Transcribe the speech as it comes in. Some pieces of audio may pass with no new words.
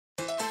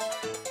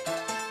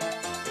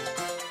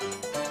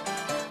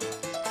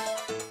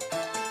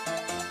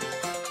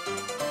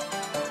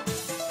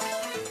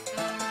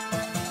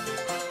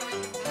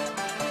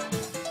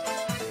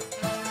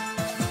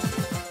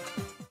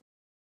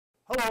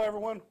Hello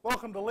everyone,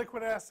 welcome to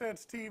Liquid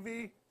Assets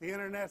TV, the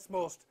internet's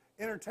most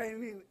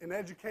entertaining and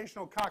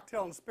educational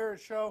cocktail and spirit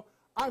show.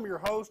 I'm your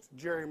host,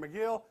 Jerry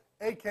McGill,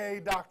 aka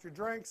Dr.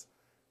 Drinx.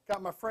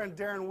 Got my friend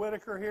Derron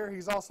Whittaker here.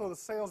 He's also the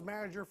sales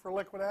manager for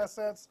Liquid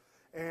Assets.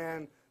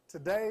 And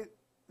today,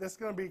 this is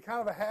going to be kind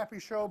of a happy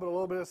show, but a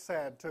little bit of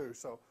sad too.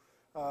 So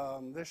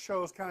this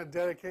show is kind of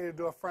dedicated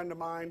to a friend of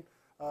mine.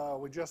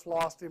 We just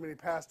lost him and he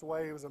passed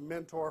away. He was a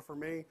mentor for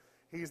me.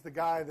 He's the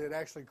guy that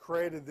actually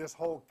created this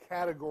whole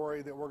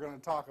category that we're going to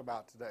talk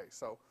about today.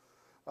 So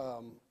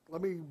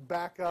let me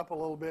back up a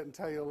little bit and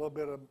tell you a little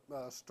bit of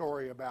a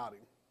story about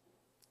him.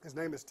 His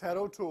name is Ted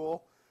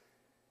O'Toole.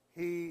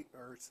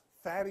 Or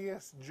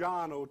Thaddeus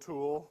John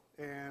O'Toole,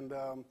 and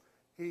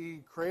he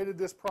created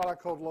this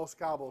product called Los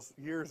Cabos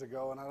years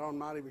ago, and I'm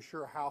not even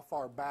sure how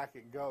far back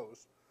it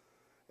goes.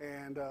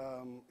 And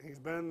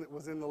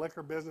was in the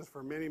liquor business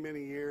for many,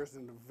 many years,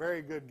 and a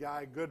very good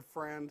guy, good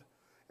friend.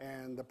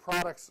 And the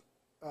products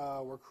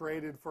were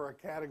created for a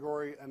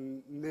category, a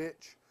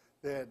niche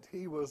that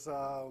he was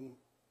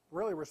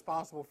really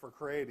responsible for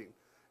creating.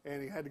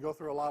 And he had to go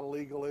through a lot of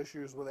legal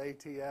issues with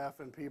ATF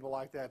and people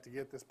like that to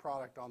get this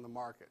product on the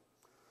market.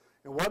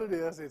 And what it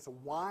is, it's a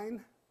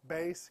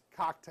wine-based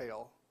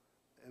cocktail,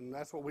 and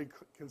that's what we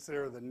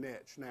consider the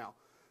niche. Now,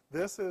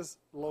 this is,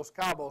 Los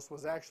Cabos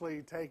was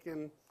actually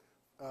taken,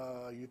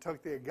 you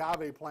took the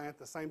agave plant,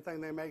 the same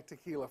thing they make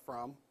tequila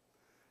from.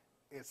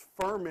 It's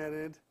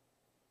fermented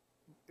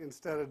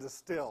instead of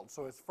distilled.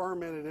 So it's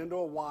fermented into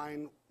a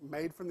wine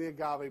made from the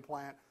agave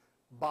plant,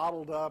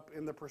 bottled up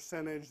in the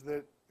percentage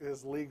that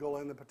is legal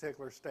in the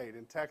particular state.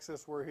 In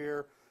Texas, we're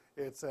here,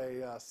 it's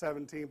a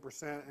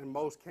 17%. In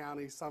most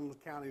counties, some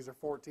counties are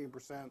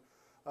 14%.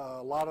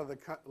 A lot of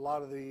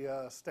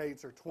the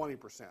states are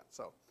 20%.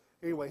 So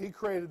anyway, he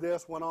created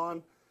this, went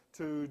on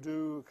to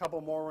do a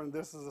couple more. And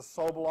this is a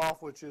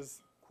Sobolov, which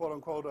is quote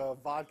unquote a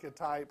vodka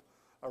type,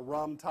 a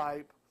rum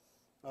type.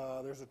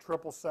 There's a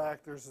triple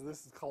sec. This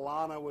is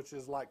Kalana, which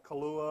is like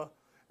Kahlua,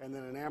 and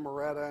then an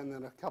Amaretto, and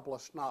then a couple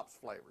of schnapps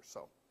flavors.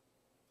 So,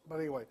 but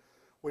anyway,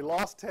 we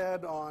lost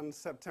Ted on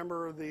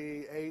September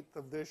the 8th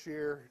of this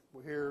year.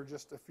 We're here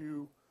just a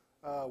few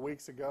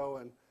weeks ago,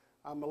 and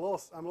I'm a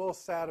little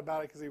sad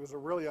about it because he was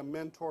really a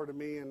mentor to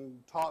me and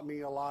taught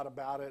me a lot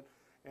about it,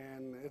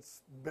 and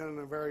it's been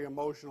a very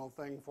emotional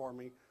thing for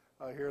me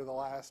here the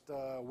last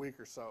week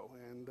or so.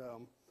 And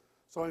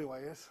so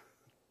anyway,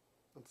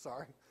 I'm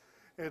sorry.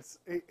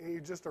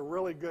 He's just a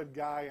really good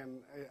guy,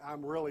 and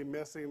I'm really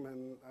miss him.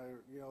 And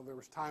you know, there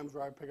was times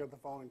where I pick up the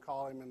phone and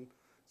call him and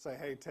say,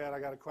 "Hey Ted, I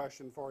got a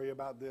question for you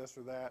about this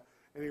or that,"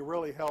 and he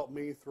really helped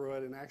me through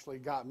it and actually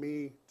got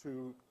me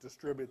to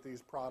distribute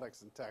these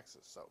products in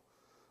Texas. So,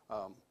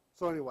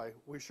 so anyway,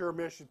 we sure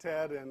miss you,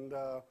 Ted, and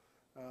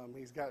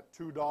he's got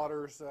two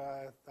daughters.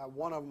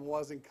 One of them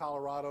was in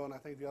Colorado, and I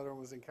think the other one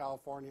was in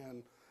California,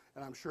 and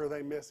I'm sure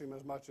they miss him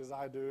as much as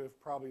I do, if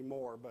probably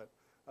more. But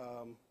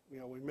you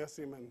know, we miss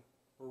him, and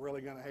we're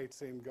really going to hate to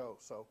see him go.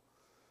 So,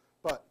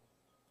 but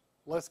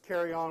let's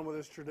carry on with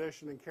his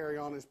tradition and carry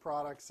on his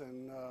products,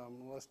 and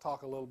let's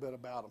talk a little bit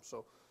about them.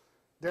 So,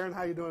 Derron,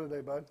 how you doing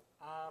today, bud?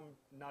 I'm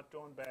not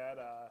doing bad.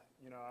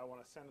 You know, I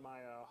want to send my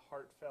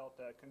heartfelt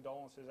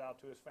condolences out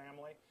to his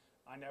family.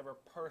 I never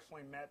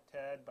personally met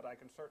Ted, but I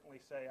can certainly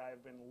say I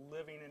have been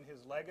living in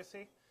his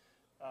legacy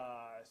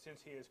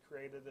since he has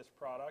created this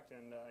product.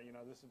 And you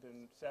know, this has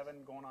been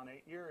 7 going on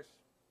 8 years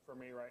for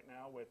me right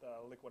now with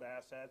Liquid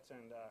Assets,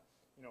 and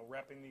you know,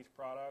 repping these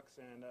products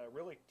and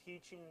really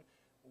teaching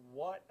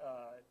what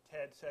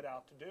Ted set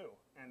out to do,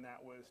 and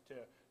that was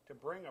to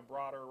bring a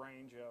broader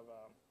range of,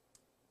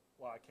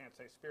 well, I can't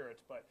say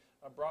spirits, but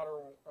a broader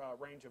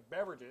range of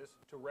beverages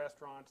to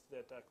restaurants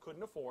that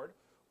couldn't afford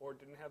or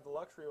didn't have the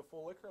luxury of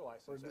full liquor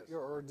licenses.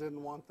 Or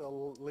didn't want the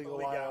legal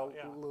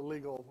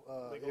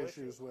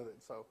issues with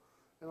it. So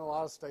in a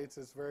lot of states,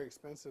 it's very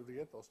expensive to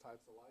get those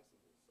types of licenses.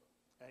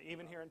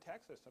 Even here in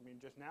Texas, I mean,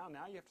 just now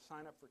you have to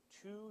sign up for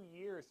 2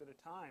 years at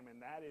a time,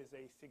 and that is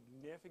a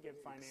significant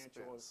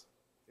financial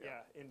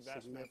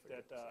investment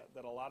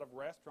that a lot of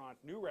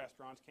new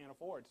restaurants can't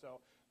afford. So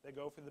they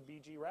go for the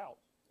BG route.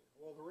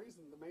 Well, the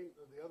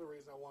other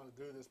reason I want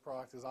to do this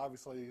product is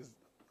obviously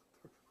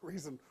the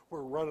reason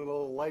we're running a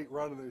little late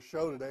running this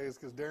show today is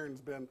because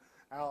Derron's been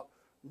out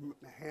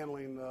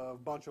handling a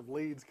bunch of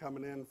leads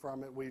coming in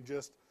from it. We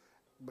just,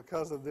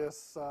 because of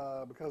this,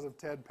 because of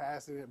Ted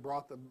passing, it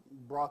brought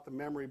the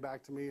memory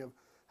back to me of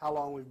how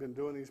long we've been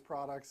doing these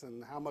products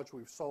and how much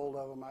we've sold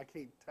of them. I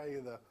can't tell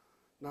you the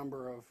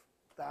number of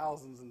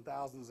thousands and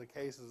thousands of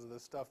cases of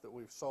this stuff that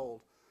we've sold.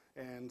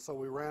 And so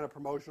we ran a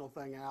promotional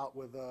thing out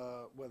with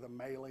the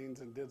mailings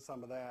and did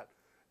some of that.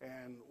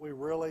 And we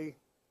really,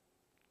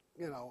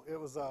 you know, it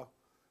was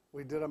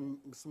we did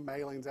some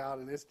mailings out,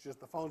 and it's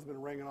just the phone's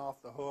been ringing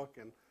off the hook,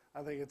 and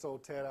I think it's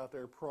old Ted out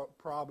there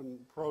prodding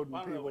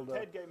people.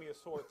 Ted gave me a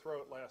sore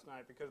throat last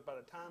night because by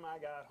the time I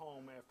got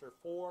home after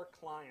 4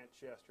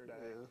 clients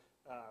yesterday,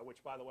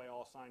 which by the way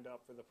all signed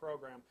up for the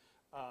program,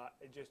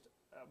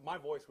 my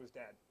voice was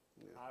dead.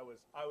 Yeah.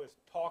 I was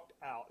talked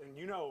out, and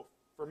you know,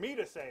 for me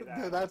to say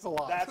that, that's a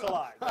lot. That's a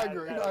lot. I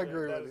agree. I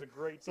agree with you. That is a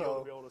great deal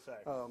to be able to say.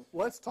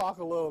 Let's talk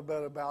a little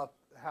bit about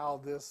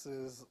how this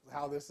is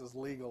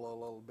legal a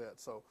little bit.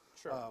 So,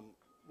 sure.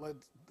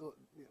 Let's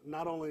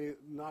not only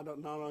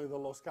the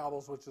Los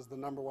Cabos, which is the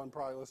 #1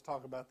 product. Let's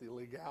talk about the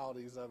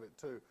legalities of it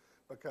too,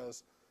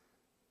 because,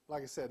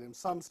 like I said, in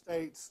some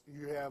states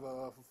you have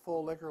a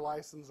full liquor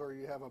license or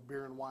you have a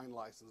beer and wine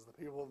license. The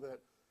people that,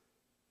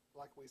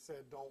 like we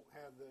said, don't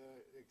have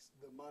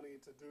the money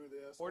to do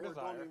this or don't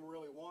desire. even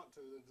really want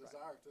to, the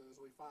desire to, as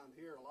we find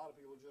here, a lot of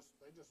people just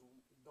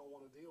don't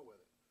want to deal with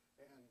it.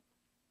 And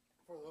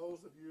for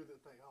those of you that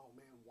think, oh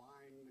man,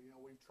 wine,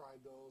 we've tried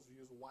those,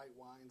 use white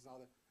wines and all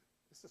that,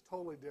 this is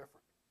totally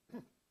different.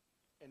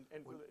 And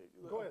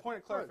go ahead. Point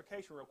of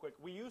clarification real quick.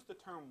 We use the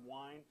term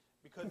wine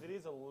because it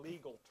is a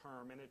legal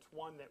term, and it's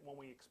one that when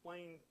we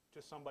explain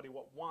to somebody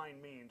what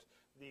wine means,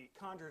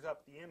 conjures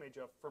up the image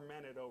of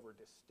fermented over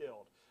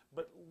distilled.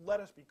 But let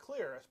us be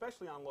clear,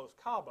 especially on Los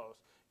Cabos,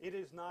 it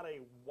is not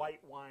a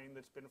white wine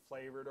that's been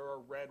flavored or a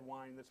red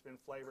wine that's been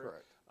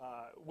flavored,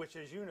 which,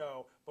 as you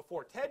know,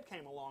 before Ted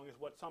came along is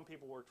what some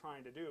people were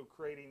trying to do,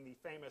 creating the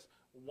famous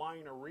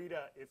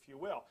Wine-a-Rita, if you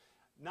will.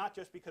 Not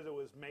just because it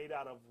was made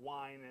out of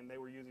wine and they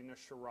were using a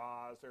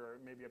Shiraz or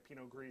maybe a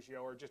Pinot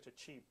Grigio or just a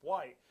cheap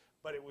white,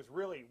 but it was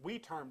really, we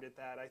termed it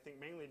that, I think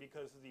mainly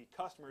because of the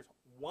customers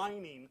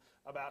whining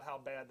about how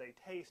bad they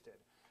tasted.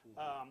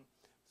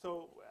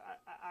 So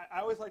I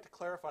always like to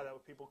clarify that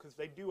with people because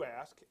they do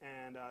ask,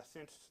 and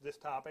since this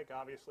topic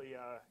obviously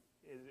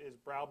is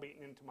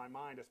browbeaten into my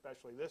mind,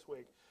 especially this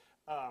week,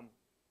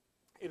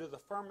 it is a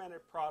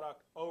fermented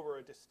product over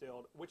a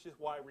distilled, which is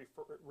why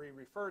we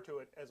refer to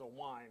it as a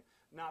wine,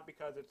 not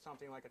because it's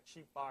something like a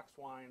cheap box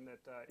wine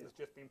that is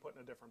just being put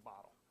in a different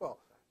bottle. Well,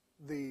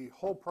 the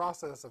whole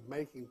process of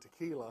making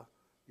tequila,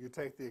 you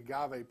take the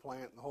agave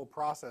plant, and the whole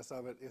process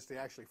of it is to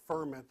actually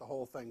ferment the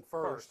whole thing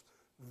first.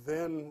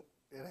 Then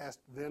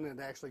it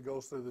actually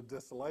goes through the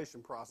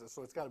distillation process.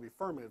 So it's got to be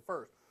fermented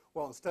first.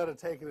 Well, instead of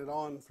taking it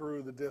on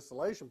through the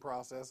distillation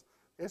process,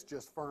 it's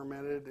just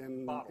fermented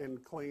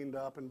and cleaned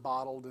up and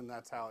bottled, and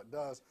that's how it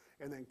does,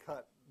 and then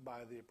cut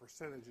by the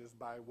percentages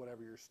by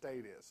whatever your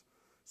state is.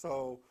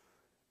 So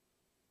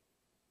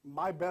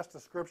my best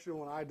description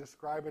when I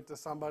describe it to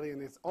somebody,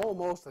 and it's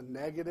almost a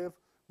negative,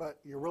 but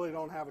you really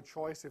don't have a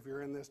choice if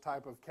you're in this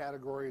type of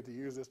category to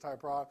use this type of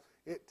product,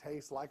 it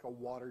tastes like a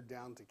watered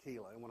down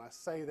tequila. And when I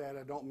say that,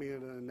 I don't mean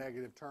it in a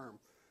negative term.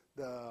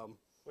 Yeah,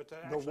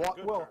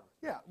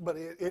 but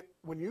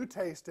when you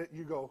taste it,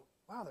 you go,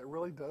 wow, that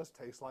really does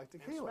taste like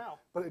tequila. And smell.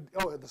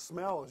 But the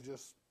smell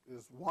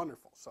is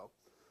wonderful. So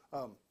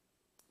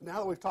now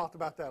that we've talked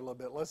about that a little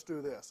bit, let's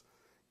do this.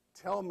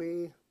 Tell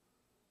me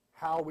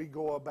how we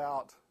go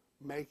about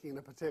making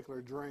a particular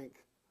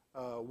drink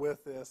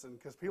with this, and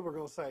because people are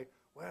going to say,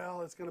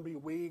 well, it's going to be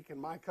weak, and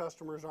my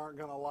customers aren't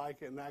going to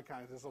like it, and that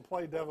kind of thing. So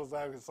play devil's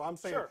advocate. So I'm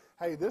saying,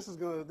 hey, this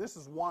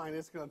is wine.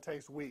 It's going to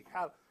taste weak.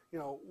 How,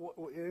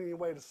 any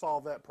way to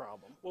solve that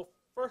problem? Well,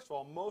 first of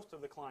all, most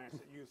of the clients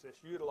that use this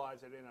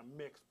utilize it in a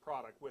mixed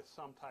product with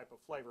some type of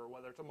flavor,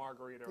 whether it's a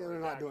margarita or a they're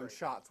not daiquiri. doing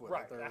shots with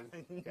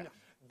it.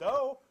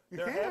 Though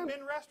there have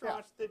been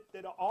restaurants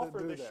that offer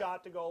the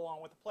shot to go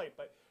along with the plate.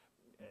 But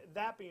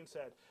that being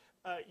said,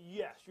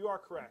 yes, you are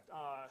correct.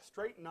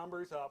 Straight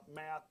numbers up,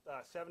 math,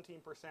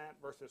 17%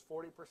 versus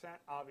 40%,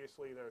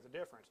 obviously there's a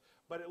difference.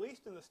 But at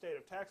least in the state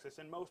of Texas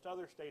and most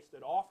other states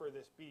that offer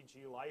this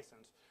BG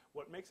license,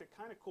 what makes it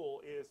kind of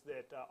cool is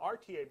that our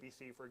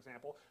TABC, for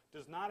example,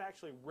 does not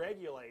actually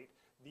regulate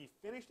the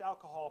finished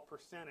alcohol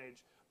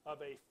percentage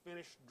of a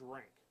finished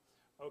drink.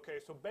 Okay,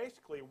 so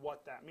basically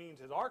what that means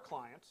is our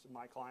clients,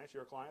 my clients,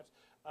 your clients,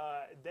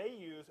 they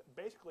use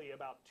basically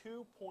about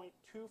 2.25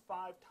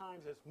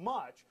 times as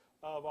much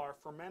of our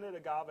fermented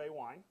agave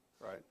wine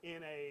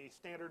in a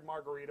standard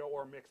margarita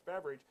or mixed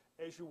beverage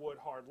as you would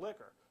hard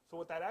liquor. So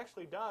what that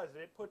actually does is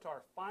it puts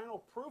our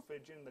final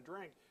proofage in the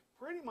drink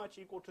pretty much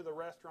equal to the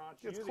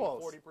restaurants using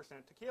 40%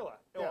 tequila.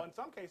 Yeah. Well, in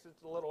some cases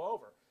it's a little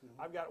over.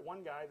 I've got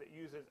one guy that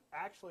uses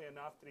actually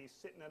enough that he's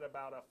sitting at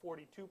about a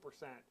 42%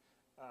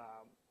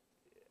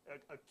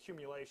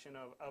 accumulation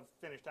of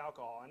finished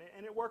alcohol,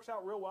 and it works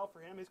out real well for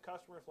him. His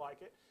customers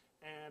like it,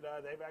 and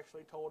they've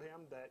actually told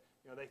him that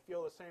they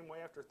feel the same way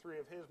after 3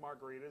 of his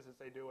margaritas as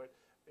they do it.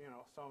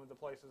 Some of the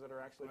places that are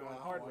actually doing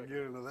hard liquor.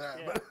 Get into that,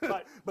 Yeah,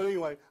 but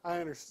anyway, I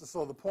understand.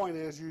 So the point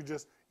is,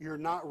 you're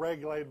not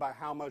regulated by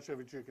how much of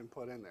it you can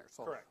put in there.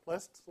 So correct.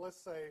 Let's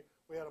say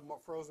we had a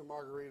frozen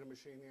margarita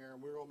machine here,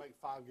 and we were going to make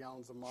 5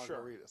 gallons of margaritas.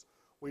 Sure.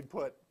 We'd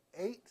put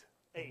 8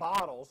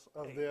 bottles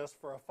of this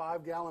for a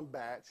 5-gallon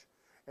batch,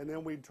 and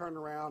then we'd turn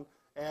around,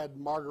 add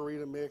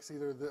margarita mix,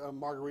 either the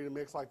margarita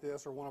mix like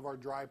this or one of our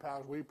dry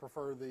powders. We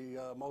prefer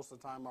most of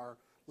the time our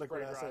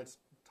Liquid Assets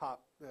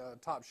top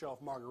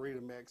shelf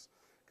margarita mix,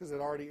 because it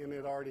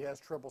already has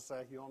triple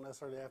sec. You don't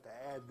necessarily have to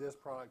add this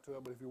product to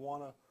it, but if you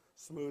want to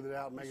smooth it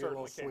out and make it a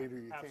little sweeter,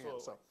 you can.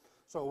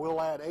 So we'll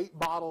add 8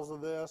 bottles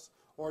of this,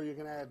 or you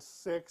can add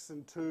 6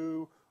 and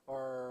 2,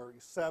 or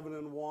 7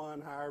 in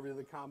 1, however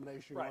the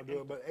combination you want to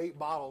do it. But 8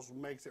 bottles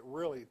makes it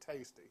really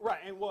tasty. Right,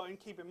 and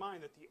keep in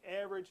mind that the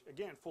average,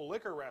 again, full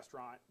liquor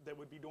restaurant that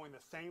would be doing the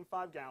same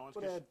 5 gallons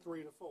would add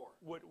 3 to 4.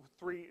 Would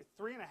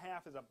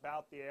 3.5 is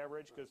about the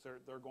average because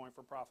they're going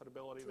for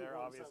profitability there,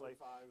 obviously.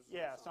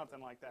 Yeah,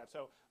 something like that.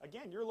 So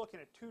again, you're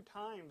looking at 2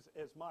 times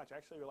as much.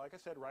 Actually, like I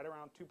said, right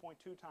around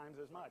 2.2 times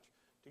as much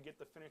to get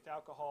the finished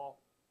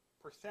alcohol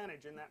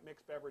percentage in that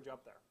mixed beverage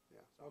up there.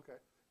 Yeah. Okay.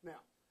 Now,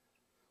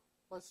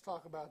 let's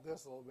talk about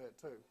this a little bit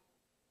too.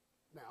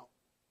 Now,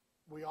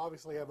 we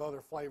obviously have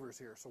other flavors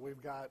here. So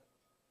we've got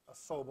a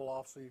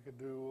Sobeloff, so you could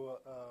do,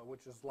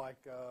 which is like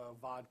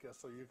vodka.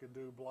 So you could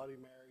do Bloody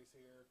Marys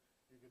here.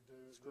 You could do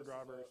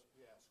screwdrivers.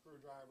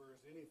 Screwdrivers,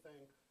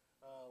 anything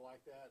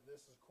like that.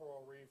 This is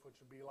Coral Reef, which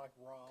would be like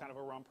rum. Kind of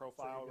a rum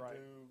profile, so you right?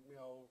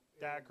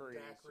 Do,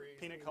 daiquiris,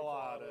 pina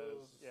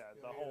coladas,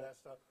 the whole that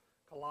stuff.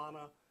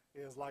 Kalana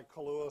is like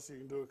Kahlua, so you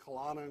can do a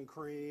Kalana and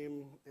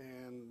cream,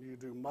 and you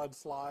do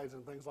mudslides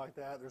and things like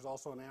that. There's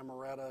also an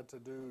Amaretto to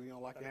do,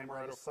 like an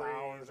Amaretto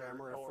sours,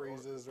 Amaretto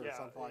freezes, or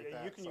something like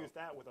that. You can use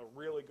that with a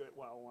really good,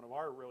 one of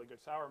our really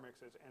good sour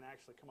mixes, and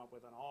actually come up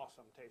with an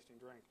awesome tasting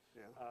drink.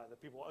 Yeah.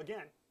 That people,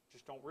 again,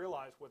 just don't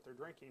realize what they're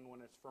drinking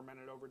when it's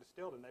fermented over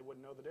distilled, and they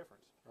wouldn't know the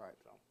difference. Right.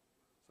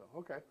 So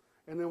okay.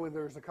 And then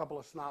there's a couple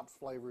of schnapps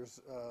flavors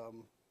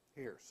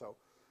here. So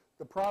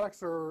the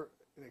products are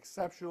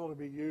exceptional to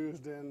be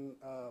used in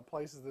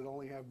places that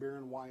only have beer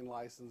and wine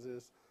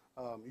licenses.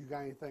 You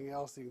got anything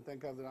else you can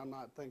think of that I'm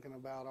not thinking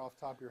about off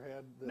the top of your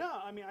head? No,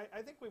 I mean,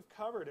 I think we've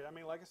covered it. I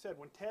mean, like I said,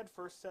 when Ted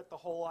first set the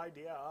whole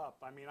idea up,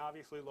 I mean,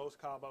 obviously Los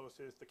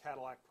Cabos is the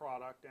Cadillac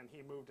product, and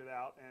he moved it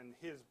out, and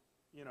his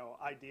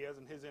ideas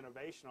and his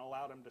innovation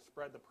allowed him to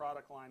spread the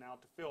product line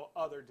out to fill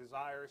other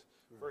desires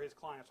for his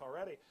clients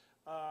already.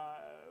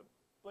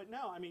 But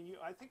no, I mean,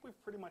 I think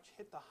we've pretty much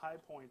hit the high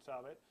points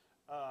of it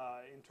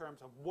in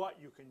terms of what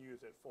you can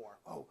use it for.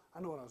 Oh,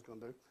 I know what I was going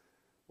to do.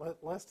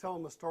 Let's tell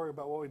them the story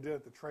about what we did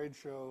at the trade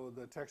show,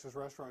 the Texas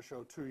Restaurant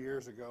Show 2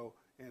 years ago,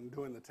 and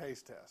doing the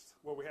taste test.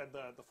 Where we had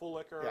the full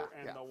liquor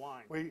and the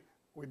wine.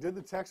 We did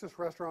the Texas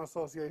Restaurant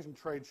Association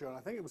trade show, and I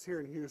think it was here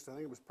in Houston. I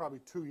think it was probably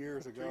 2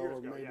 years ago. 2 years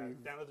ago, maybe,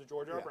 down at the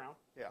George R. Brown.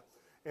 Yeah.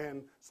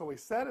 And so we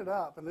set it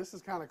up, and this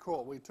is kind of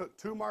cool. We took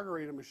 2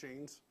 margarita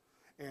machines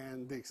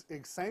and the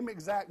same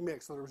exact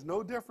mix, so there was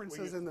no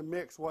differences in the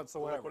mix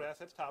whatsoever. Liquid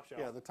Assets Top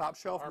Shelf. Yeah, the top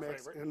shelf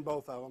mix in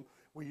both of them.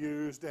 We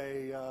used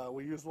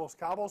Los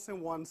Cabos in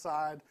one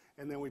side,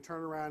 and then we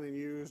turned around and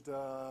used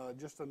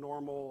just a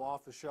normal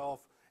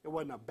off-the-shelf. It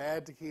wasn't a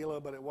bad tequila,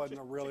 but it wasn't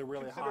a really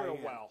high end.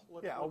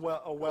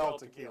 A well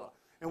tequila.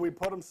 And we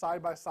put them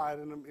side by side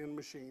in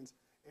machines,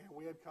 and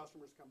we had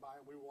customers come by,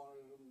 and we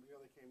wanted them.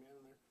 They came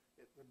in, and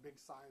the big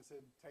sign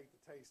said, "Take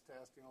the taste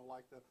test,"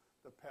 like the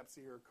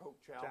Pepsi or Coke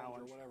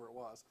challenge or whatever it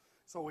was.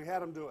 So we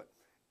had them do it,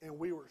 and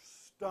we were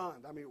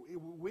stunned. I mean,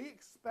 we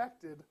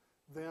expected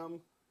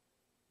them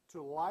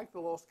to like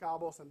the Los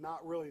Cabos and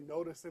not really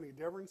notice any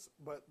difference,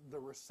 but the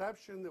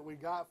reception that we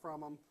got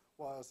from them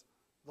was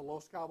the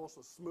Los Cabos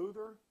was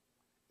smoother.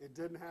 It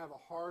didn't have a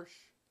harsh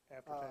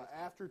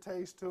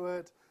aftertaste to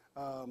it.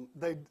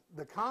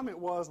 The comment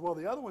was, well,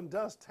 the other one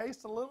does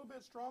taste a little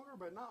bit stronger,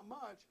 but not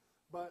much.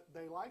 But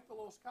they liked the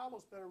Los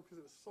Cabos better because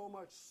it was so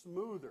much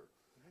smoother.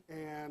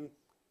 And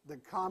the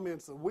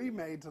comments that we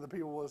made to the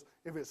people was,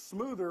 if it's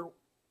smoother,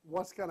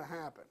 what's going to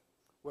happen?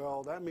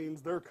 Well, that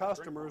means their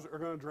customers are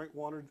going to drink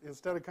one, or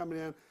instead of coming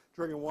in,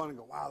 drinking one and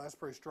go, wow, that's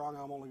pretty strong,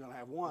 I'm only going to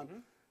have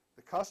one.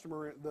 The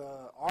customer,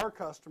 our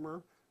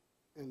customer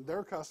and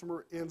their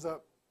customer ends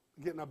up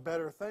getting a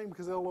better thing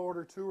because they'll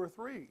order 2 or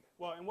 3.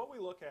 Well, and what we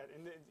look at,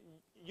 and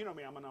you know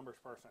me, I'm a numbers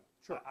person.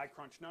 Sure. I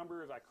crunch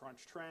numbers, I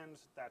crunch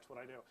trends, that's what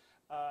I do.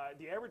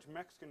 The average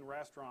Mexican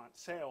restaurant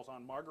sales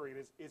on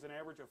margaritas is an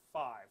average of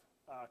 5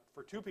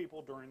 for 2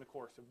 people during the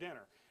course of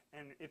dinner.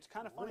 And it's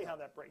kind of funny how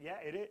that breaks. Yeah,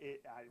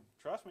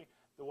 trust me,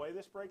 the way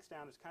this breaks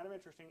down is kind of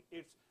interesting.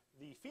 It's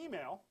the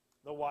female,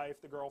 the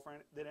wife, the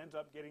girlfriend, that ends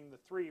up getting the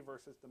 3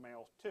 versus the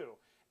males 2.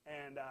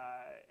 And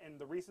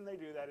the reason they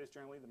do that is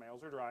generally the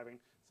males are driving,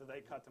 so they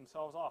cut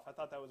themselves off. I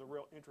thought that was a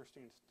real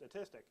interesting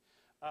statistic.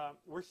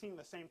 We're seeing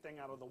the same thing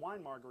out of the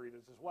wine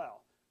margaritas as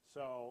well.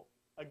 So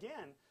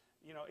again,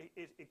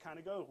 it kind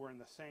of goes. We're in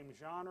the same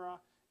genre,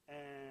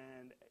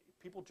 and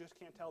people just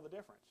can't tell the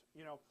difference.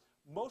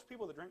 Most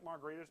people that drink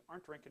margaritas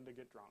aren't drinking to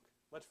get drunk.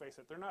 Let's face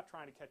it, they're not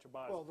trying to catch a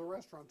buzz. Well, the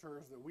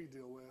restaurateurs that we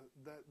deal with,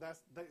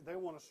 they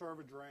want to serve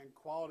a drink,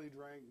 quality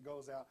drink,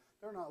 goes out.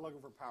 They're not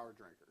looking for power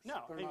drinkers.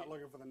 No. They're not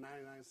looking for the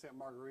 99-cent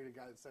margarita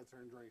guy that sits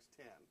there and drinks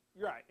 10.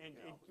 Right.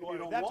 You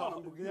don't want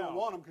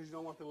them because you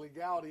don't want the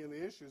legality and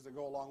the issues that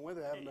go along with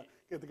it, having to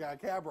get the guy a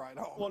cab ride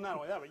home. Well, not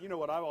only that, but you know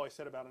what I've always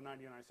said about a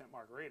 99-cent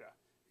margarita.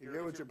 You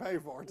get what you pay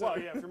for, too. Well,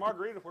 yeah, if your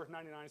margarita's worth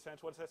 99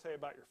 cents, what does that say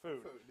about your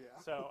food? Yeah.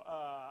 So,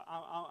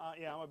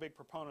 I'm a big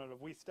proponent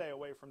of we stay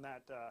away from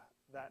that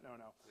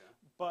no-no. Yeah.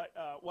 But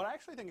what I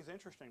actually think is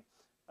interesting,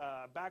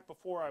 back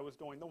before I was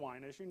doing the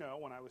wine, as you know,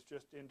 when I was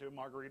just into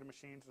margarita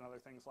machines and other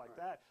things like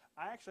that,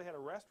 I actually had a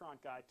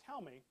restaurant guy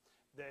tell me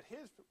that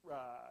his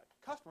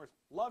customers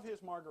love his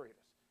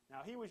margaritas.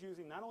 Now, he was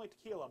using not only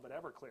tequila, but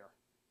Everclear.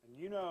 And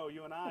you know,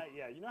 you and I,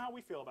 yeah, you know how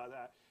we feel about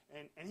that.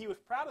 And he was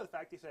proud of the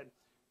fact, he said,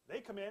 they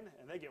come in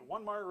and they get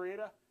one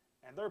margarita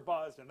and they're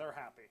buzzed and they're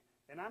happy.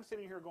 And I'm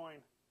sitting here going,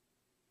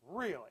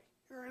 really?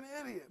 You're an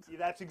idiot. Yeah,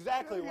 that's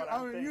exactly what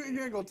I'm thinking.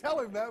 You ain't going to tell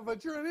him that,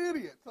 but you're an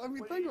idiot. I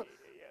mean, think of it.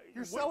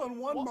 You're selling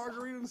one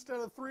margarita instead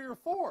of 3 or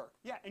 4.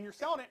 Yeah, and you're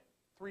selling it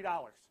 $3.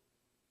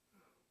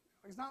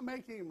 He's not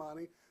making any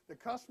money. The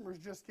customer's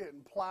just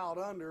getting plowed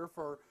under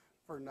for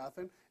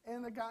nothing.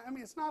 And the guy, I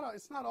mean, it's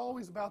not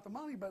always about the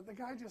money, but the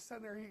guy just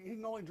sitting there, he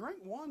can only drink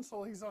one,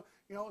 so he's,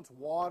 you know, it's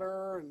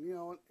water, and, you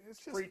know,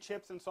 it's just... Free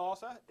chips and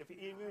salsa,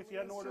 even if you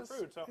hadn't ordered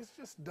food. So it's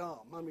just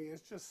dumb. I mean,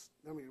 it's just,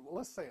 I mean, well,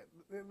 let's say it.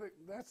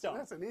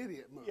 That's an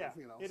idiot move, yeah,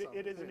 you know.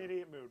 It is an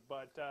idiot move,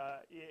 but,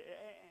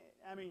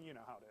 I mean, you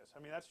know how it is. I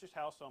mean, that's just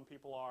how some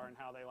people are and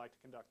how they like to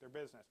conduct their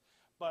business.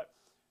 But...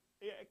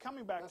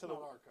 coming back to That's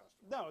not our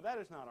customer. No,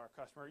 that is not our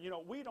customer. You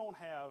know, we don't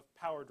have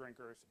power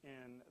drinkers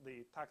in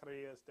the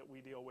taquerias that we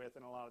deal with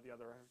and a lot of the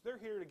other restaurants.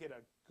 They're here to get a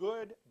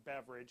good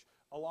beverage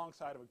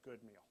alongside of a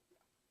good meal.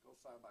 Yeah, go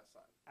side by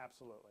side.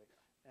 Absolutely.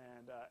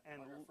 And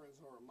like our friends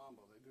who are at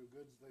Mambo, they do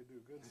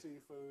good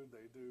seafood,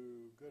 they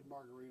do good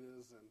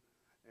margaritas,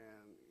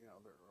 and you know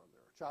their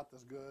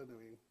chata's good. I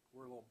mean,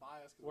 we're a little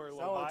biased because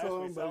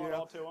we sell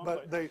it to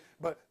them,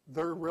 but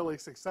they're really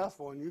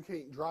successful, and you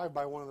can't drive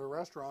by one of their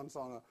restaurants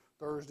on a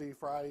Thursday,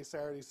 Friday,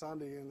 Saturday,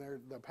 Sunday, and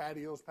the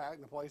patios packed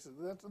and the places.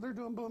 They're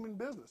doing booming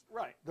business.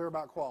 Right. They're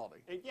about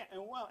quality. Yeah,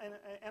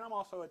 and I'm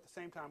also at the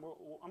same time,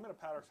 I'm going to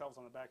pat ourselves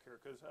on the back here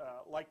because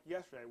like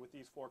yesterday with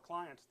these 4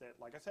 clients that,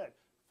 like I said,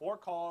 4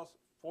 calls,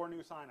 4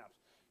 new signups.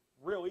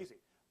 Real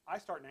easy. I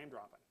start name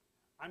dropping.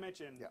 I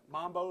mentioned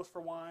Mambo's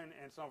for one,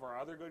 and some of our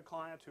other good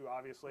clients who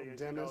obviously, as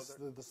Dennis,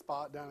 you know, the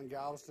spot down in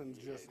Galveston,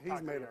 just he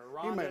made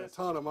Rondis, a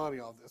ton of money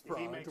off this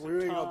product. He makes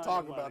we ain't gonna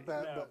talk about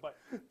that. No, but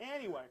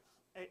anyway,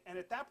 and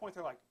at that point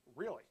they're like,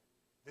 really?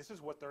 This is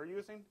what they're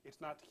using?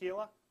 It's not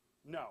tequila?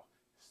 No,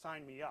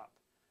 sign me up.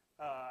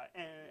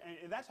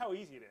 And that's how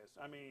easy it is.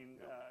 I mean,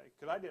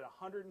 because I did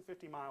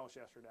 150 miles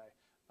yesterday.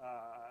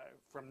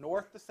 From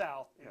north to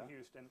south in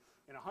Houston,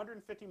 and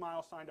 150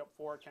 miles signed up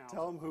 4 accounts.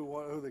 Tell them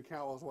who the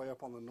account was way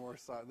up on the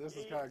north side. This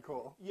is kind of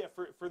cool. Yeah,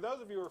 for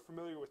those of you who are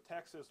familiar with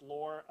Texas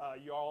lore,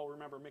 you all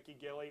remember Mickey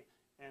Gilley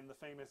and the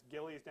famous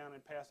Gillies down in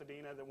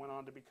Pasadena that went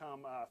on to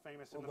become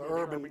famous in the movie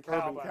Urban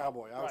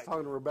Cowboy. I was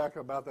talking to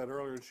Rebecca about that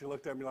earlier, and she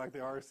looked at me like the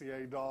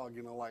RCA dog,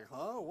 you know, like,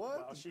 huh,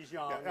 what? Well, she's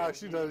young. Yeah,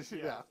 she does.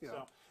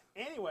 So,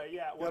 anyway,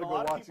 you gotta go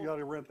watch. You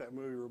gotta rent that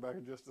movie,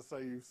 Rebecca, just to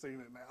say you've seen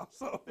it now.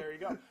 So there you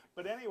go.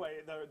 But anyway,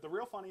 the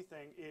real funny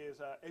thing is,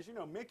 as you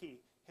know,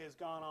 Mickey has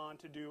gone on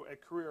to do a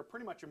career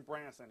pretty much in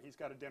Branson. He's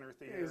got a dinner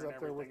theater. He's up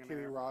there with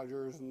Kenny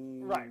Rogers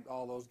and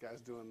all those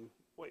guys doing.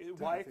 Well, his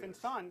wife and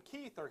son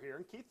Keith are here,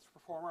 and Keith's a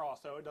performer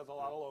also. He does a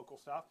lot of local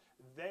stuff.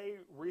 They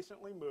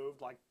recently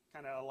moved, like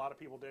kind of a lot of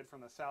people did,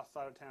 from the south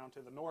side of town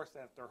to the north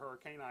after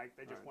Hurricane Ike.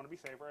 They just want to be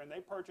safer, and they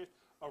purchased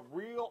a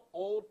real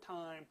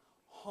old-time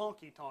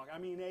honky-tonk. I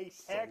mean, a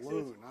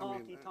Texas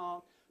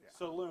honky-tonk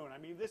saloon. I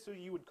mean,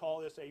 you would call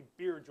this a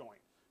beer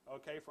joint,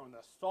 okay? From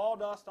the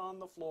sawdust on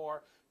the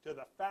floor to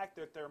the fact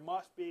that there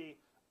must be,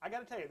 I got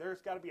to tell you,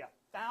 there's got to be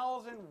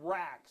 1,000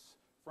 racks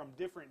from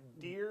different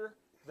deer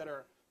that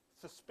are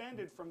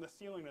suspended from the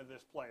ceiling of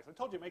this place. I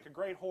told you, it'd make a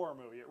great horror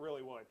movie. It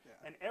really would. Yeah.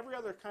 And every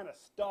other kind of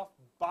stuffed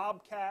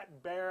bobcat,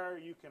 bear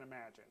you can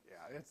imagine.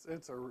 Yeah,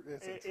 it's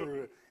a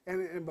true.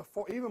 And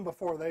even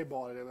before they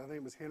bought it, I think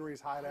it was Henry's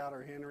Hideout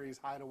or Henry's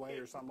Hideaway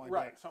or something like that.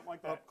 Right, something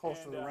like that. Up close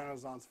to the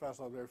Renaissance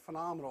Festival. They're a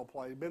phenomenal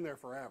place. Been there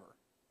forever.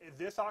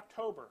 This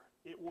October,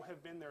 it will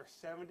have been their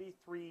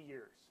 73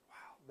 years. Wow.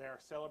 They are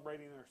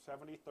celebrating their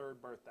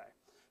 73rd birthday.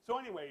 So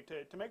anyway,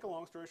 to make a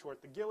long story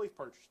short, the Gillies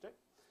purchased it,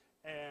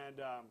 and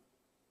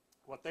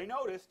what they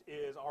noticed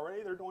is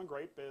already they're doing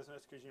great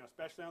business because, you know,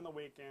 especially on the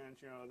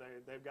weekends, you know,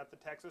 they've got the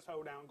Texas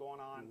hoedown going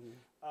on,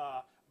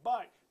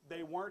 but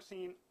they weren't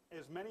seeing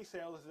as many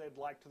sales as they'd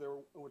like to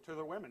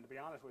their women, to be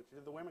honest with you,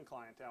 the women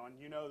clientele. And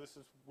you know,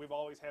 we've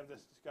always had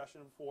this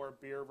discussion before,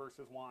 beer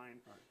versus wine,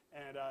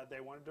 and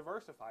they want to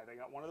diversify. They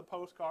got one of the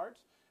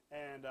postcards,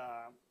 and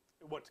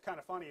what's kind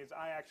of funny is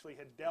I actually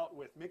had dealt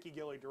with Mickey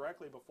Gilley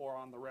directly before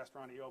on the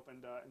restaurant he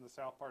opened in the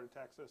south part of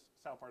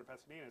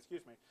Pasadena,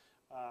 excuse me,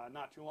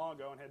 not too long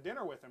ago, and had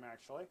dinner with him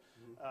actually.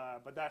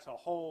 But that's a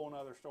whole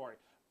other story.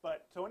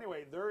 But so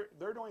anyway,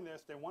 they're doing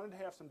this. They wanted to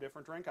have some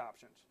different drink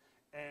options,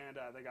 and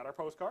they got our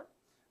postcard,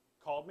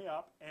 called me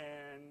up,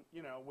 and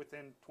you know,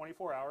 within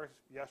 24 hours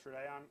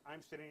yesterday,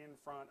 I'm sitting in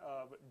front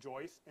of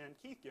Joyce and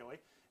Keith Gilley,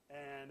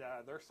 and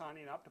they're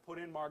signing up to put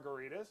in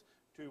margaritas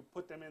to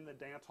put them in the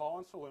dance hall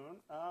and saloon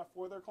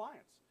for their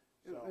clients.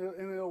 So.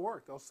 And it'll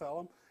work. They'll sell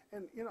them.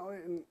 And, you know,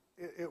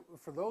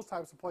 for those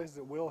types of places,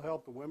 it will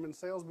help the women's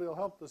sales, but it'll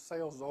help the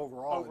sales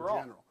overall in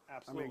general.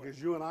 Absolutely. I mean,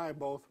 because you and I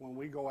both, when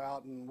we go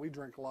out and we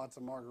drink lots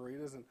of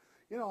margaritas, and,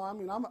 you know, I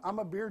mean, I'm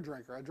a beer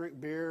drinker. I drink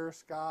beer,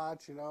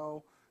 scotch, you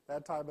know,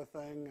 that type of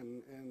thing,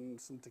 and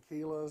some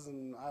tequilas,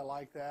 and I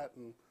like that.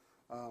 And,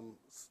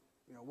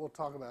 you know, I'll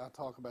talk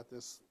about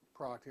this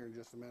product here in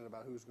just a minute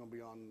about who's going to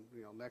be on,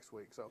 you know, next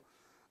week. So,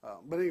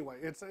 But anyway,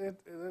 it's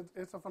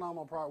a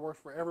phenomenal product. Works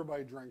for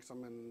everybody. Drinks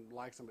them and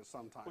likes them at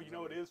some time. Well, you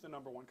know, it is the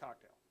 #1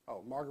 cocktail.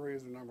 Oh,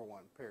 margaritas are #1,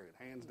 period.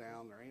 Hands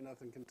down. There ain't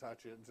nothing can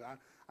touch it.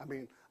 I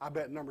mean, I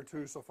bet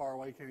 #2 so far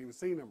away can't even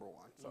see #1.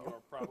 So.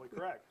 You're probably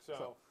correct.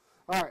 So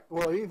all right.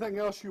 Well, anything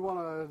else you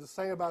want to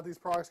say about these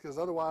products? Because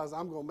otherwise,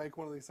 I'm going to make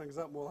one of these things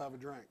up and we'll have a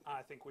drink.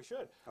 I think we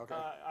should. Okay.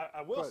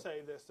 I will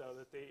say this, though,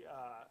 that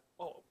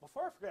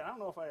before I forget, I don't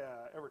know if I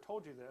ever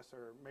told you this,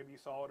 or maybe you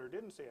saw it or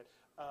didn't see it.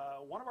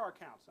 One of our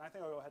accounts, and I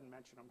think I'll go ahead and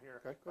mention them here,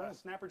 Okay, go ahead.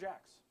 Snapper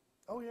Jacks.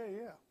 Oh, yeah.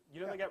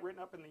 You know, they got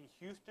written up in the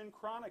Houston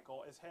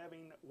Chronicle as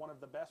having one of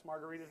the best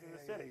margaritas in the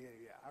city.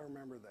 Yeah. I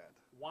remember that.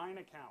 Wine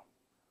account,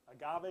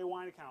 agave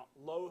wine account,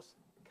 Los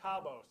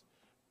Cabos.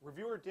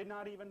 Reviewer did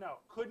not even know,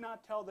 could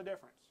not tell the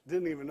difference.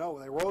 Didn't even know.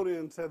 They wrote in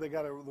and said they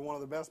got one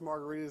of the best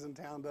margaritas in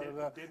town,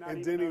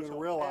 and didn't know even till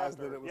realize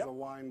after. that it was a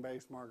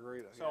wine-based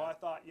margarita. So I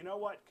thought, you know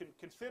what,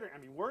 considering, I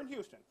mean, we're in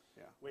Houston.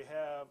 Yeah. We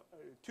have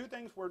two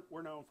things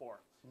we're known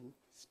for.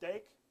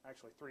 Steak,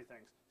 actually 3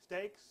 things.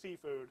 Steak,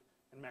 seafood,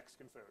 and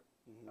Mexican food.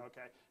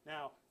 Okay?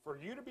 Now, for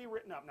you to be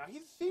written up, now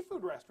he's a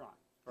seafood restaurant.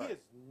 Right. He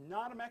is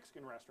not a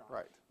Mexican restaurant.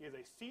 Right. He is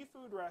a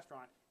seafood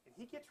restaurant, and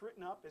he gets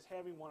written up as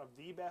having one of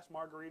the best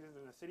margaritas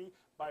in the city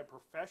by a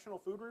professional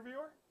food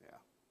reviewer. Yeah.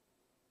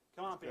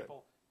 Come on,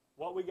 people.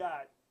 What we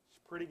got is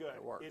pretty good.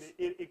 It works.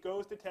 It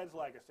goes to Ted's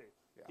legacy.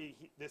 Yeah.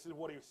 This is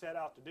what he set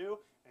out to do,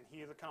 and he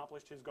has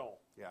accomplished his goal.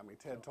 Yeah, I mean,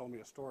 Ted told me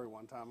a story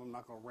one time. I'm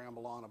not going to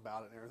ramble on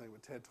about it and everything,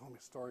 but Ted told me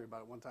a story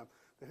about it one time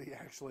that he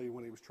actually,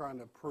 when he was trying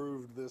to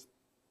prove this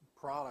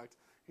product,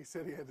 he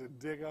said he had to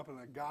dig up an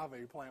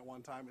agave plant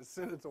one time and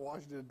send it to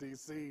Washington,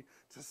 D.C.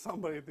 to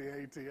somebody at the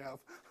ATF.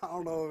 I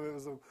don't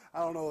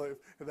know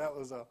if that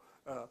was an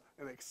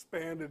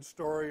expanded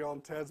story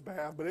on Ted's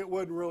behalf, but it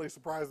wouldn't really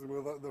surprise me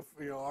with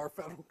our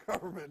federal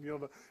government.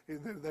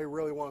 They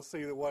really want to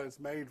see what it's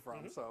made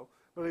from. So,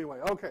 but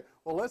anyway, okay.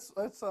 Well, let's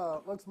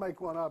make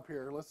one up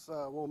here.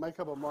 We'll make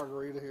up a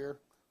margarita here.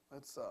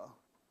 Let's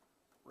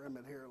rim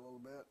it here a little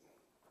bit.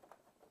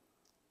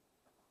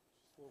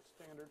 A little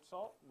standard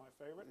salt, my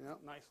favorite.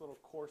 Yep. Nice little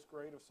coarse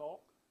grade of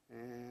salt.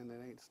 And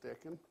it ain't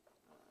sticking.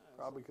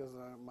 Probably because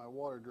my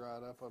water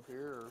dried up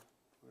here or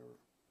whatever.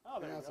 Oh,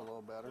 there you That's go. a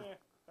little better. Yeah,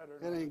 better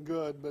It ain't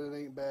good, but it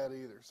ain't bad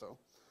either. So,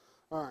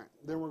 all right.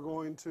 Then we're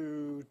going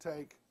to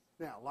take,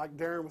 now, like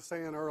Derron was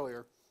saying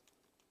earlier,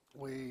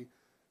 we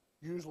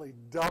usually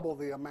double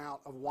the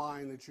amount of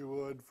wine that you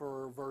would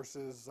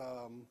versus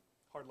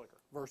hard liquor.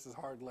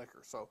 hard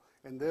liquor. So,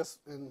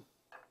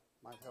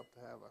 might help to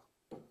have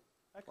a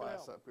That could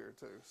glass help. up here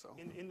too. So,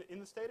 In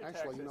the state of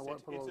Actually, Texas, you know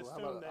what? Put a it's little- how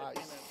assumed about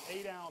that ice? in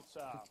an 8-ounce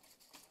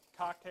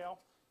cocktail,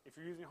 if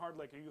you're using hard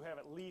liquor, you have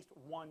at least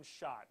 1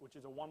 shot, which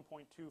is a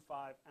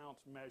 1.25-ounce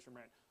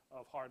measurement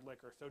of hard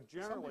liquor. So some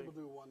generally, people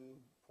do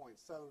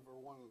 1.7 or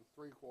 1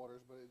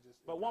 3/4, but it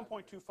just. but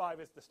 1.25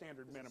 is the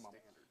standard minimum.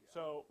 standard, yeah.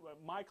 So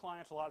my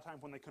clients, a lot of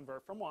times when they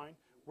convert from wine,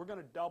 we're going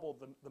to double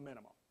the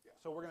minimum. Yeah.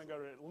 So we're going to go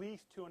to at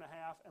least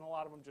 2.5, and a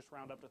lot of them just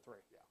round up to 3.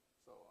 Yeah.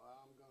 So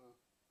I'm gonna.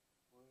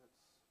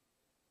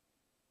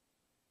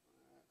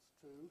 That's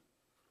 2.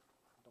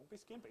 Don't be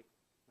skimpy.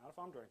 Not if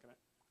I'm drinking it.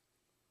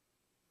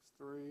 It's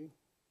 3.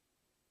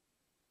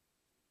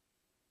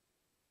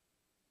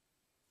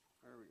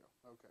 There we go.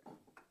 Okay.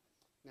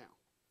 Now,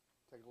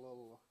 take a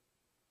little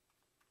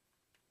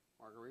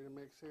margarita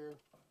mix here.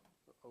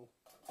 Uh-oh.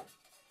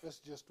 This is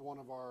just one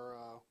of our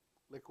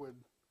liquid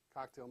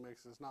cocktail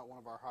mixes. Not one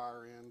of our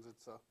higher ends.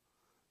 It's a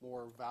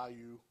more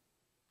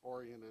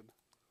value-oriented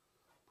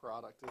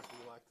product, as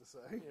we like to say.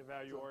 Yeah,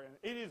 value oriented.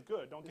 It is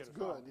good. Don't get It's us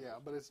wrong. good, yeah,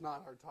 but it's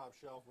not our top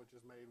shelf, which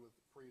is made with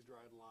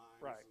freeze-dried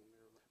limes. Right. And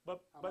everything.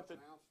 But How but much the an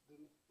ounce?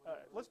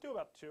 let's do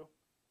about 2.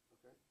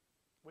 Okay.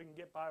 We can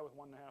get by with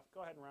 1.5.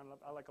 Go ahead and round it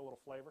up. I like a little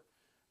flavor.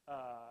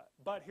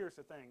 But here's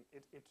the thing.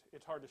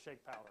 It's hard to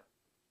shake powder.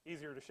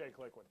 Easier to shake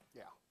liquid.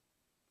 Yeah.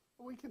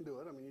 Well, we can do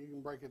it. I mean, you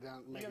can break it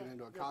down and make it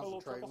into a You gonna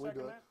put concentrate. little We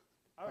triple do sec it. in that?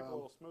 I like a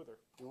little smoother.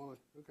 You want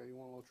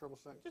a little triple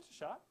sec? Just a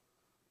shot.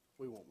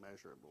 We won't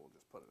measure it, but we'll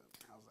just put it in.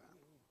 How's that?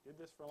 Did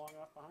this for long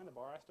enough behind the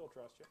bar. I still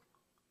trust you.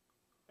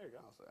 There you go.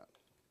 How's that?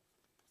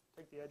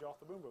 Take the edge off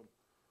the boom boom.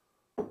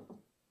 Back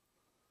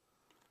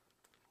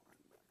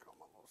on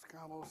my little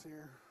Scabos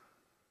here.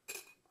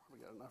 Probably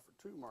got enough for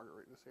 2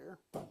 margaritas here.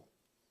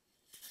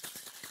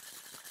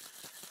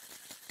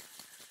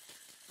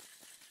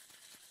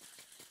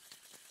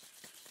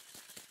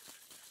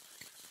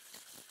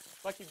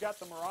 It's like you've got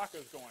the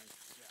maracas going.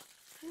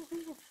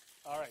 Yeah.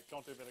 All right,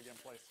 don't do that again,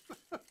 please.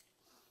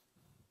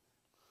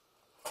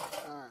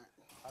 All right.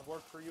 I've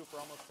worked for you for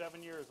almost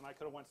 7 years, and I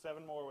could have went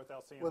 7 more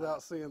without seeing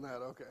Without seeing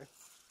that, okay.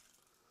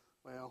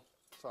 Well,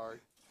 sorry.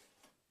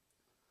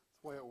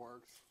 That's the way it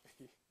works.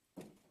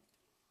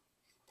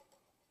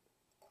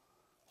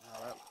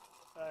 Now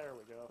There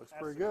we go. Looks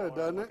That's pretty the good,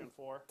 color I'm doesn't it? looking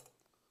for.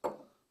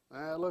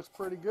 that looks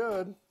pretty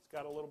good. It's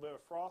got a little bit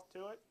of froth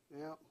to it.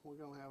 Yeah, we're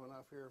going to have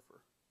enough here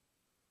for.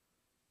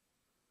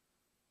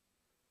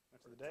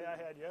 After the day I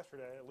had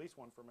yesterday, at least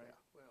one for me. Yeah,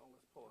 well,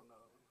 let's pull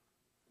another one.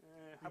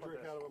 How You about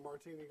drink this? out of a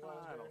martini glass,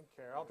 I Darren? don't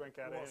care. I'll drink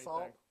out You of want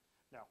anything. salt?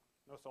 No,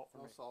 no salt for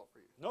No me. salt for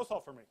you. No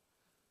salt for me.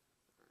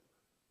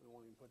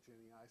 won't even put you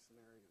any ice in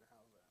there either.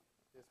 How's that?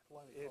 It's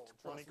plenty cold. It's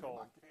plenty Trust me,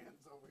 cold. my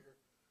can's over here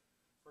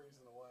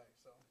freezing away.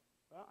 So,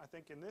 Well, I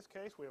think in this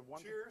case we have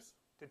one. cheers.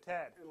 To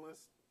Ted. And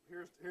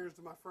here's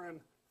to my friend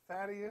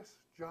Thaddeus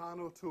John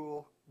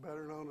O'Toole,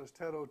 better known as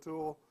Ted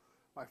O'Toole,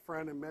 my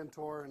friend and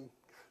mentor and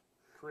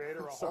Creator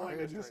of a whole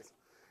sorry, industry.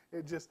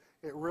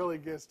 it really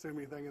gets to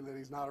me thinking that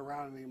he's not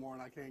around anymore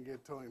and I can't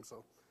get to him.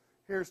 So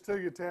here's to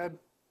you, Ted.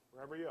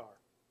 Wherever you are.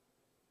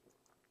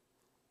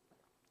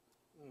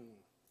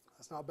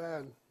 That's not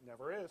bad.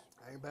 Never is.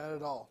 Ain't bad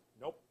at all.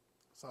 Nope.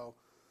 So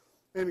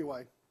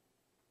anyway,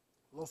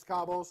 Los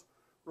Cabos.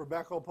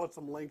 Rebecca will put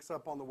some links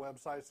up on the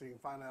website so you can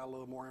find out a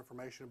little more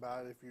information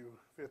about it if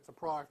it's a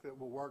product that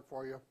will work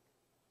for you.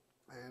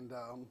 And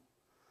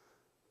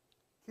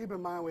keep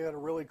in mind we had a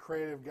really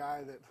creative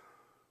guy that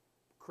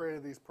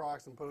created these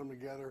products and put them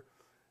together.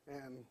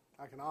 And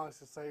I can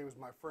honestly say he was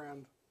my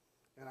friend,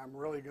 and I'm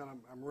really gonna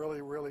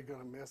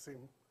miss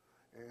him.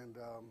 And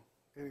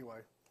anyway,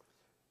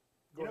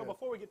 You know, ahead.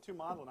 before we get too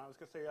maudlin, I was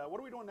going to say,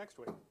 what are we doing next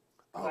week?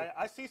 Oh.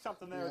 I see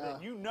something there Yeah.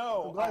 that you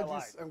know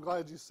I'm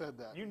glad you said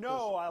that. You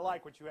know I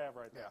like what you have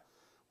right there. Yeah.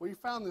 We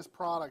found this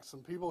product,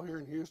 some people here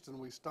in Houston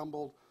we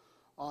stumbled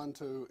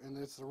onto, and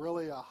it's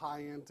really a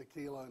high-end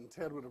tequila, and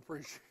Ted would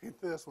appreciate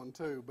this one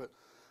too, but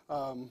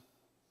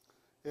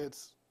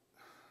it's,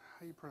 how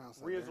do you pronounce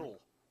that? Riazul.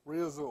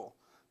 Riazul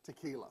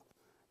tequila.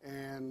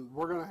 And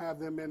we're going to have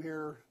them in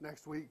here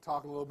next week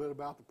talking a little bit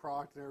about the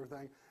product and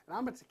everything. And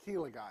I'm a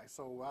tequila guy,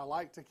 so I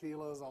like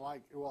tequilas. I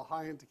like, well,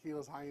 high-end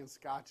tequilas, high-end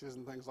scotches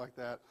and things like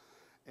that.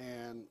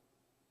 And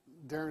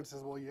Derron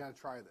says, well, you got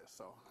to try this.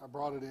 So I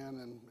brought it in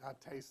and I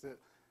tasted it,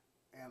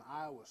 and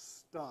I was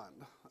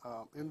stunned.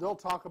 And they'll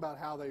talk about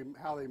how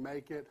they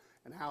make it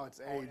and how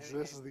it's aged.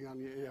 This is the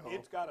onion.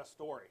 It's got a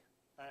story.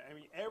 I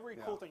mean, every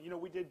cool thing. You know,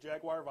 we did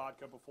Jaguar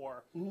vodka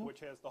before,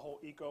 which has the whole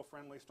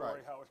eco-friendly story,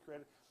 Right. how it was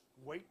created.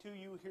 Wait till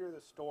you hear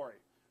the story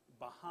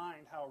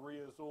behind how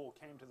Riazul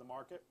came to the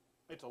market.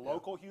 It's a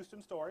local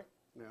Houston story.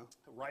 Yeah.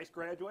 Rice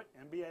graduate,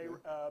 MBA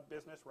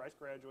business, Rice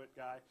graduate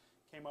guy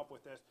came up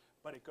with this,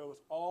 but it goes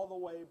all the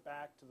way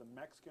back to the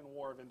Mexican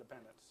War of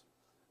Independence,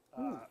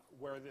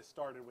 where this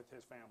started with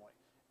his family.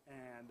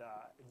 And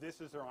this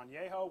is their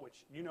añejo,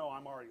 which you know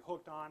I'm already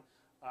hooked on.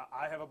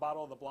 I have a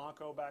bottle of the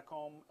Blanco back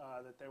home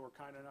that they were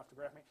kind enough to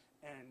grab me.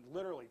 And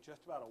literally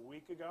just about a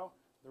week ago,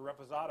 the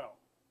Reposado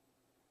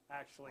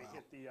actually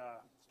hit the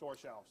store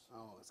shelves.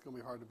 Oh, it's going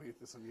to be hard to beat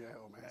this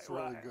añejo, man. It's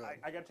Well, really good.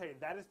 I got to tell you,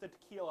 that is the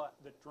tequila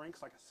that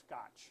drinks like a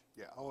scotch.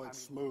 Yeah. Oh,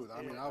 it's I mean, smooth.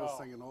 I mean, I was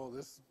thinking, oh,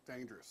 this is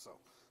dangerous.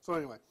 So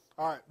anyway,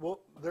 all right. Well,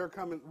 they're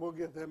coming. We'll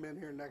get them in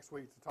here next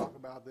week to talk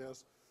about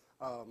this.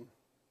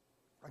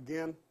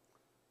 Again,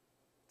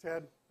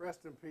 Ted,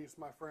 rest in peace,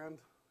 my friend,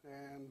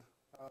 and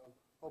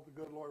hope the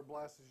good Lord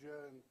blesses you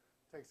and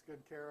takes good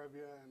care of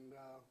you. And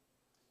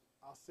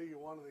I'll see you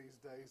one of these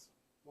days.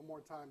 One more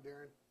time,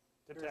 Derron.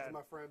 Here's to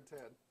my friend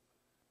Ted.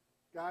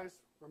 Guys,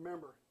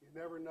 remember, you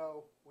never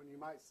know when you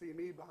might see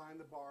me behind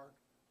the bar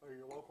or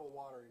your local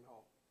watering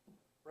hole.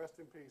 Rest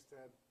in peace,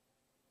 Ted.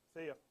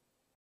 See ya.